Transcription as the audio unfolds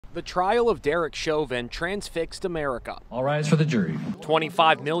The trial of Derek Chauvin transfixed America. All rise for the jury.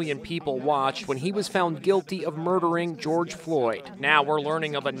 25 million people watched when he was found guilty of murdering George Floyd. Now we're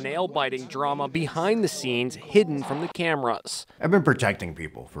learning of a nail-biting drama behind the scenes hidden from the cameras. I've been protecting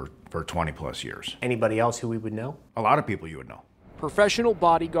people for 20 plus years. Anybody else who we would know? A lot of people you would know. Professional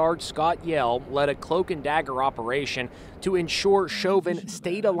bodyguard Scott Yelle led a cloak and dagger operation to ensure Chauvin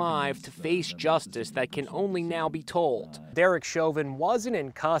stayed alive to face justice that can only now be told. Derek Chauvin wasn't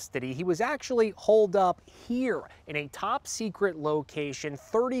in custody. He was actually holed up here in a top secret location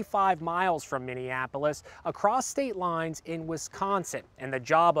 35 miles from Minneapolis across state lines in Wisconsin. And the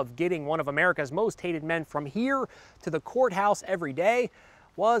job of getting one of America's most hated men from here to the courthouse every day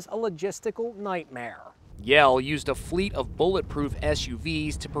was a logistical nightmare. Yelle used a fleet of bulletproof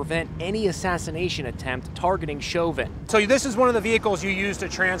SUVs to prevent any assassination attempt targeting Chauvin. So this is one of the vehicles you used to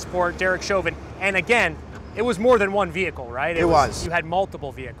transport Derek Chauvin, and again, it was more than one vehicle, right? It was. You had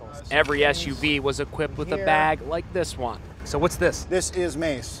multiple vehicles. Every SUV was equipped with a bag like this one. So what's this? This is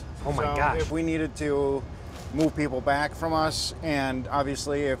mace. Oh my so gosh. If we needed to move people back from us, and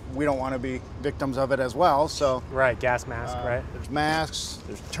obviously if we don't want to be victims of it as well, so. Right, gas mask, right? There's masks,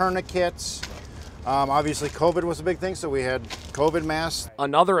 there's tourniquets. Obviously, COVID was a big thing, so we had COVID masks.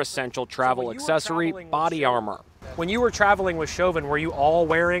 Another essential travel accessory, body armor. When you were traveling with Chauvin, were you all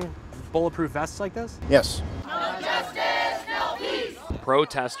wearing bulletproof vests like this? Yes. No justice, no peace.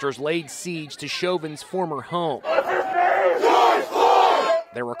 Protesters laid siege to Chauvin's former home.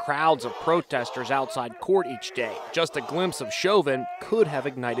 There were crowds of protesters outside court each day. Just a glimpse of Chauvin could have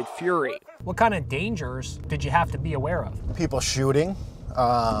ignited fury. What kind of dangers did you have to be aware of? People shooting.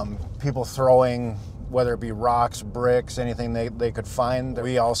 People throwing, whether it be rocks, bricks, anything they could find.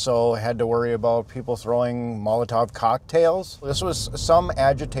 We also had to worry about people throwing Molotov cocktails. This was some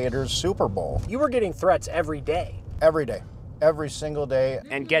agitator's Super Bowl. You were getting threats every day. Every day. Every single day.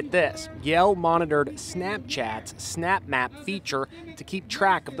 And get this, Yelle monitored Snapchat's Snap Map feature to keep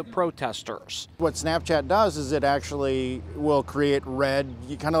track of the protesters. What Snapchat does is it actually will create red,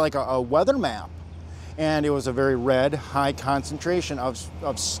 kind of like a weather map. And it was a very red, high concentration of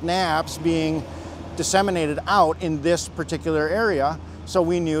snaps being disseminated out in this particular area, so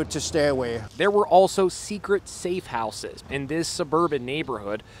we knew to stay away. There were also secret safe houses in this suburban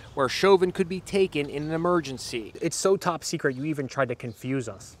neighborhood where Chauvin could be taken in an emergency. It's so top secret, you even tried to confuse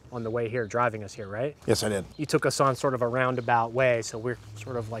us on the way here, driving us here, right? Yes, I did. You took us on sort of a roundabout way, so we're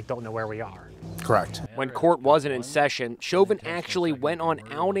sort of like don't know where we are. Correct. When court wasn't in session, Chauvin actually went on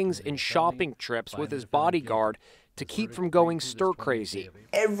outings and shopping trips with his bodyguard to keep from going stir-crazy.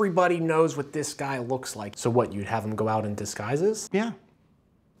 Everybody knows what this guy looks like. So what, you'd have him go out in disguises? Yeah.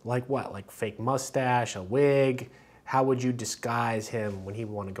 Like what? Like fake mustache, a wig? How would you disguise him when he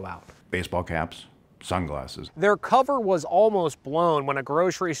would want to go out? Baseball caps, sunglasses. Their cover was almost blown when a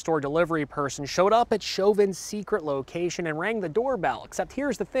grocery store delivery person showed up at Chauvin's secret location and rang the doorbell. Except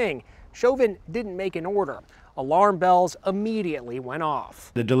here's the thing, Chauvin didn't make an order. Alarm bells immediately went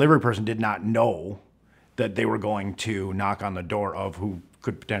off. The delivery person did not know that they were going to knock on the door of who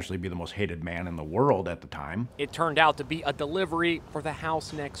could potentially be the most hated man in the world at the time. It turned out to be a delivery for the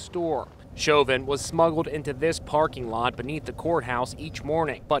house next door. Chauvin was smuggled into this parking lot beneath the courthouse each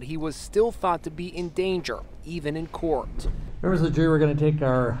morning, but he was still thought to be in danger, even in court. Members of the jury, we're going to take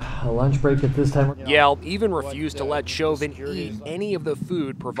our lunch break at this time. Yelle even refused to let Chauvin eat any of the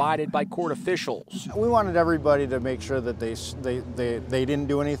food provided by court officials. We wanted everybody to make sure that they didn't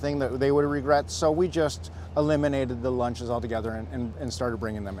do anything that they would regret, so we just eliminated the lunches altogether and started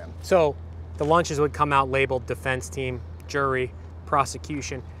bringing them in. So the lunches would come out labeled defense team, jury,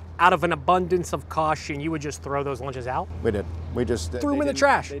 prosecution. Out of an abundance of caution, you would just throw those lunches out? We did. We just threw them in the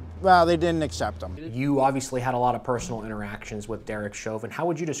trash. Well, they didn't accept them. You obviously had a lot of personal interactions with Derek Chauvin. How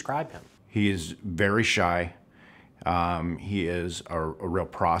would you describe him? He is very shy. He is a real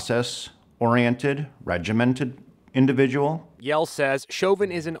process-oriented, regimented individual. Yelle says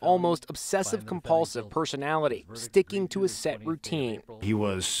Chauvin is an almost obsessive-compulsive personality, sticking to a set routine. He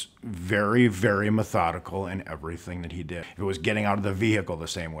was very, very methodical in everything that he did. If it was getting out of the vehicle the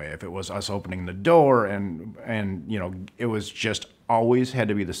same way, if it was us opening the door, and you know, it was just always had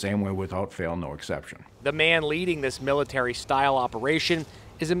to be the same way without fail, no exception. The man leading this military-style operation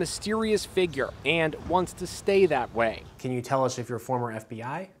is a mysterious figure and wants to stay that way. Can you tell us if you're former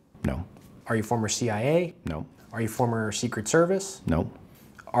FBI? No. Are you former CIA? No. Are you former Secret Service? No.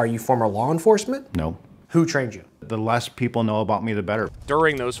 Are you former law enforcement? No. Who trained you? The less people know about me, the better.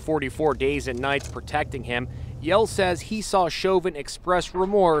 During those 44 days and nights protecting him, Yelle says he saw Chauvin express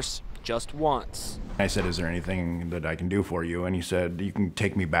remorse just once. I said, "Is there anything that I can do for you?" And he said, "You can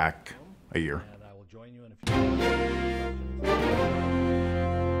take me back a year." And I will join you in a few